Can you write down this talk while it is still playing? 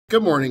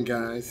Good morning,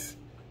 guys.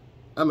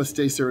 I'm a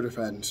state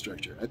certified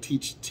instructor. I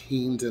teach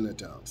teens and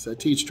adults. I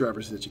teach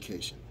driver's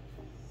education.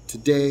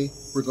 Today,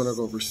 we're going to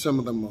go over some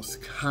of the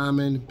most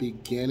common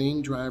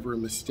beginning driver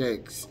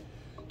mistakes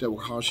that will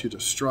cause you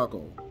to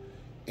struggle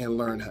and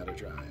learn how to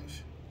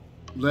drive.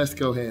 Let's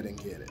go ahead and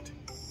get it.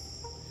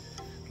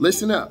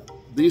 Listen up.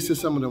 These are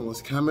some of the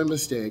most common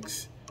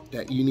mistakes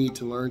that you need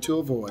to learn to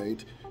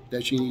avoid,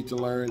 that you need to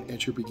learn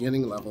at your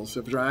beginning levels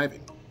of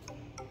driving.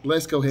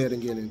 Let's go ahead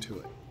and get into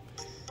it.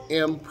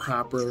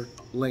 Improper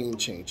lane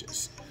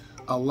changes.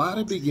 A lot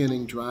of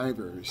beginning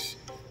drivers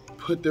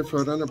put their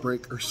foot on the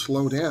brake or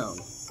slow down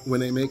when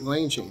they make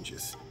lane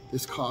changes.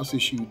 This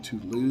causes you to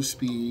lose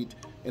speed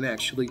and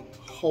actually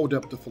hold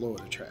up the flow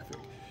of the traffic.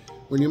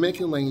 When you're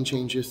making lane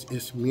changes,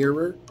 it's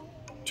mirror,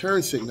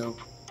 turn signal,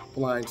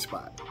 blind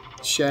spot.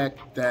 Check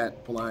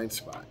that blind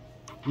spot.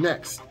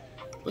 Next,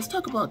 let's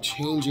talk about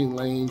changing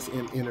lanes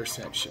in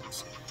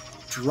intersections.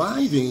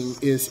 Driving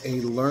is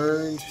a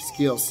learned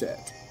skill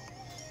set.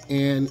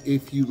 And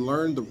if you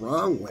learn the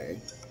wrong way,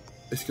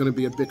 it's going to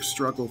be a big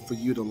struggle for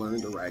you to learn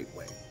the right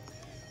way.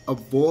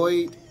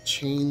 Avoid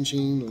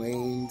changing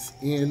lanes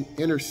in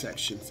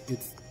intersections.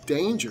 It's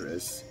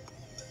dangerous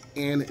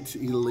and it's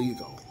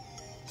illegal.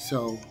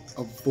 So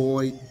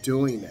avoid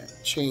doing that.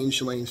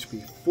 Change lanes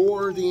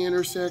before the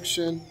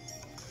intersection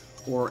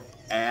or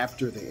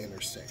after the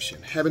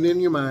intersection. Have it in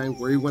your mind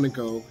where you want to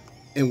go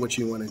and what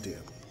you want to do.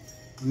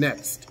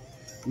 Next,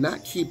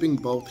 not keeping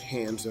both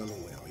hands on the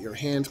wheel. Your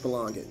hands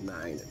belong at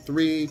 9 and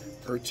 3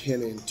 or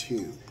 10 and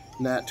 2,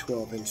 not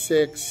 12 and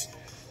 6,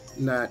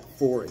 not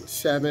 4 and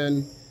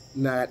 7,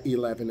 not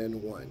 11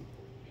 and 1.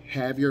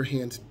 Have your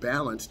hands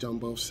balanced on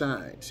both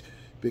sides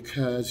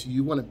because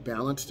you want to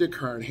balance the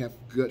car and have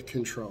good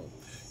control.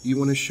 You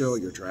want to show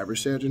your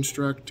driver's ed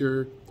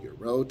instructor, your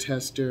road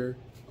tester,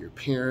 your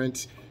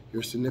parents,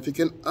 your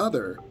significant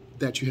other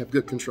that you have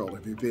good control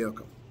of your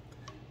vehicle.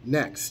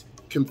 Next,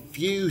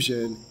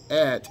 confusion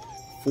at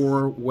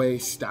four-way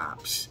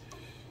stops.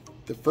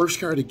 The first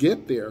car to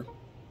get there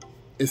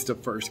is the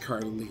first car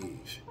to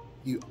leave.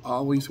 You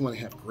always want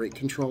to have great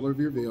control of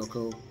your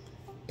vehicle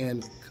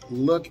and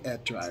look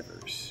at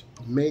drivers.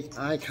 Make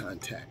eye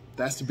contact.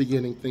 That's the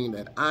beginning thing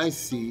that I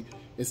see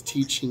as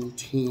teaching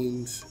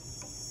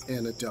teens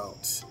and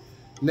adults.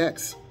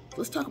 Next,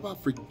 let's talk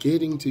about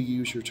forgetting to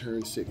use your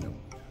turn signal.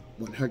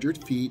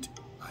 100 feet,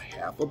 a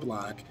half a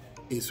block,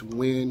 is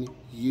when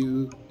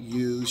you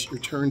use your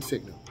turn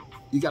signal.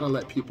 You got to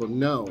let people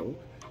know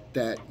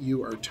that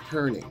you are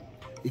turning.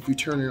 If you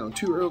turn it on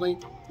too early,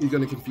 you're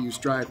going to confuse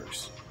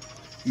drivers.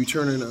 You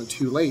turn it on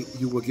too late,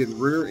 you will get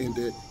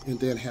rear-ended and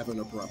then have an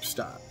abrupt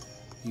stop.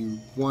 You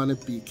want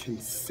to be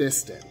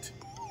consistent.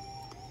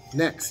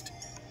 Next,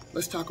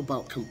 let's talk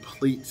about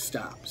complete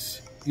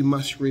stops. You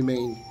must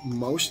remain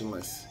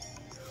motionless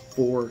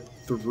for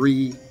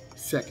 3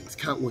 seconds.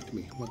 Count with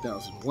me.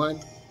 1001,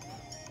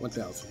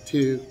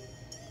 1002,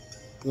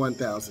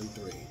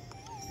 1003.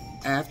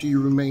 After you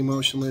remain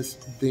motionless,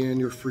 then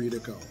you're free to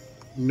go.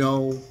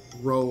 No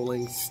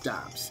rolling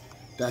stops.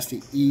 That's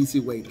the easy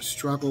way to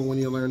struggle when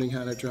you're learning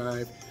how to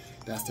drive.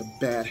 That's a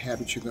bad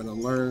habit you're going to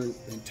learn,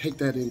 and take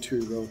that into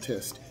your road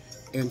test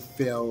and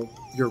fail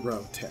your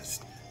road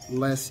test.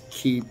 Let's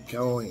keep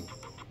going.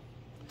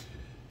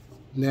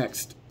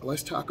 Next,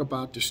 let's talk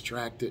about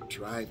distracted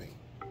driving.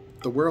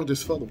 The world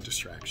is full of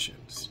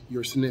distractions.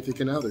 Your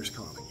significant other's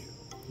calling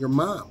you. Your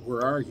mom,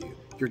 where are you?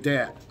 Your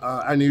dad,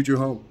 I need you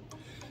home.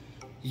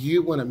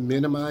 You want to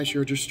minimize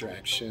your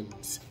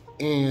distractions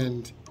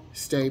and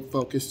stay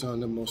focused on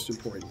the most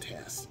important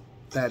task.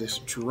 That is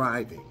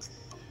driving.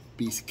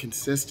 Be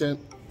consistent,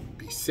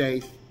 be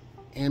safe,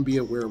 and be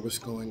aware of what's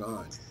going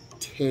on.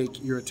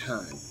 Take your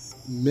time.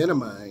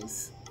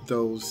 Minimize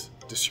those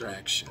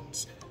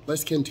distractions.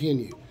 Let's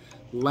continue.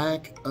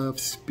 Lack of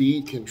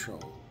speed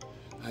control.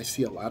 I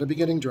see a lot of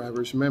beginning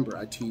drivers. Remember,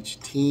 I teach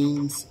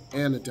teens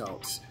and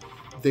adults.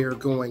 They're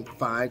going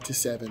 5 to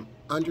 7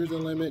 under the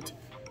limit,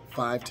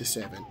 5 to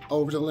 7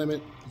 over the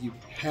limit. You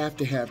have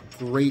to have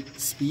great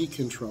speed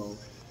control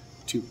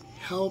to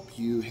help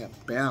you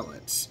have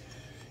balance.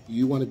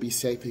 You want to be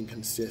safe and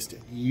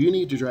consistent. You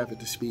need to drive at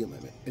the speed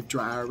limit. If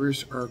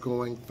drivers are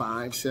going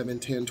 5, 7,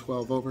 10,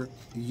 12 over,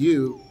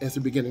 you as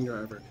a beginning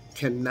driver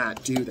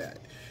cannot do that.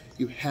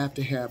 You have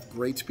to have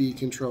great speed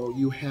control.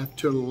 You have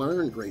to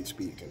learn great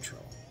speed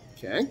control.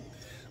 Okay?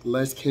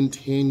 Let's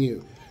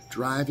continue.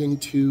 Driving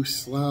too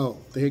slow.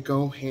 They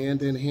go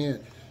hand in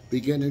hand.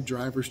 Beginner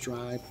drivers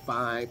drive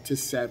 5 to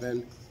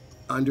 7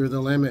 under the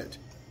limit.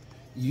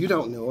 You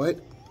don't know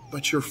it,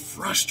 but you're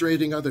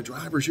frustrating other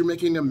drivers. You're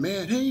making them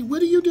mad. Hey,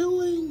 what are you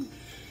doing?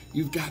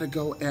 You've got to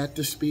go at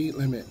the speed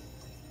limit.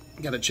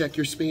 You got to check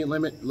your speed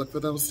limit, look for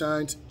those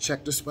signs,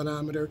 check the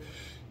speedometer,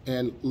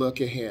 and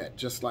look ahead,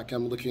 just like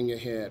I'm looking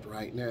ahead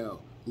right now.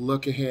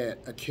 Look ahead.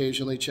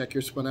 Occasionally check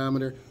your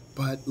speedometer,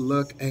 but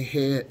look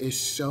ahead is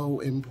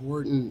so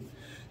important.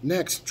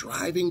 Next,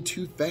 driving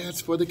too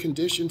fast for the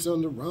conditions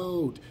on the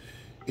road.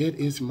 It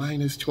is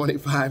minus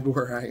 25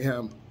 where I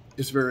am.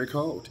 It's very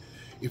cold.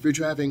 If you're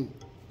driving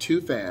too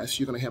fast,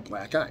 you're going to have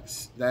black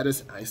ice. That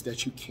is ice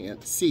that you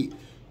can't see.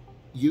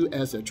 You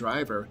as a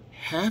driver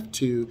have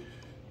to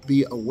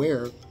be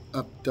aware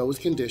of those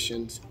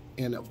conditions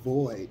and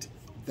avoid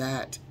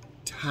that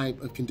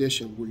type of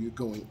condition where you're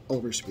going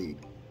over speed.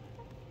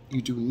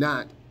 You do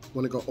not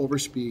want to go over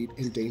speed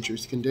in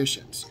dangerous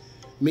conditions.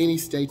 Many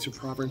states or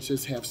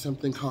provinces have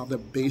something called the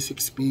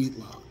basic speed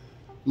law.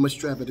 You must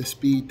drive at a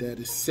speed that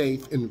is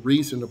safe and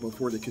reasonable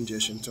for the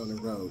conditions on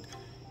the road.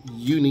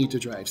 You need to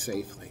drive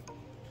safely.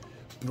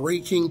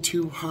 Braking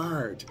too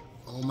hard.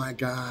 Oh my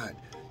God.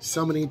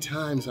 So many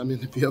times I'm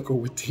in the vehicle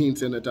with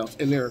teens and adults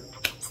and they're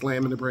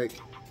slamming the brake.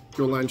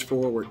 You'll lunge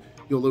forward.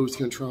 You'll lose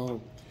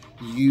control.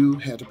 You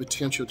have the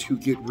potential to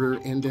get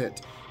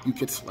rear-ended. You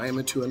could slam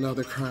into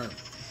another car.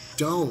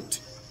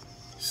 Don't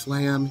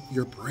slam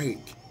your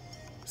brake.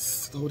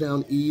 Slow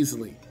down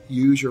easily.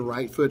 Use your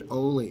right foot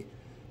only.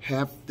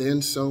 Have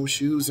thin-sole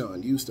shoes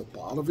on. Use the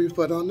ball of your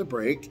foot on the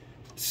brake.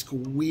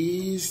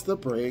 Squeeze the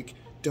brake.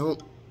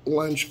 Don't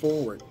lunge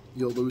forward.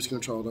 You'll lose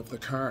control of the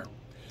car.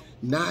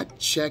 Not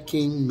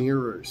checking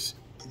mirrors.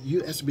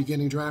 You as a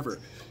beginning driver,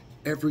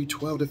 every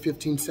 12 to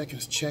 15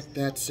 seconds, check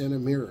that center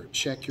mirror.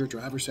 Check your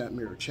driver's side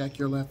mirror. Check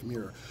your left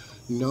mirror.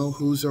 Know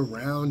who's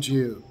around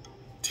you.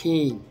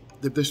 Team,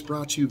 if this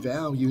brought you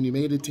value and you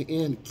made it to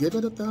end, give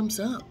it a thumbs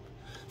up.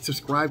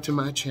 Subscribe to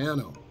my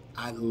channel.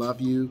 I love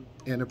you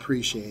and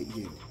appreciate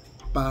you.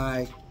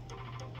 Bye.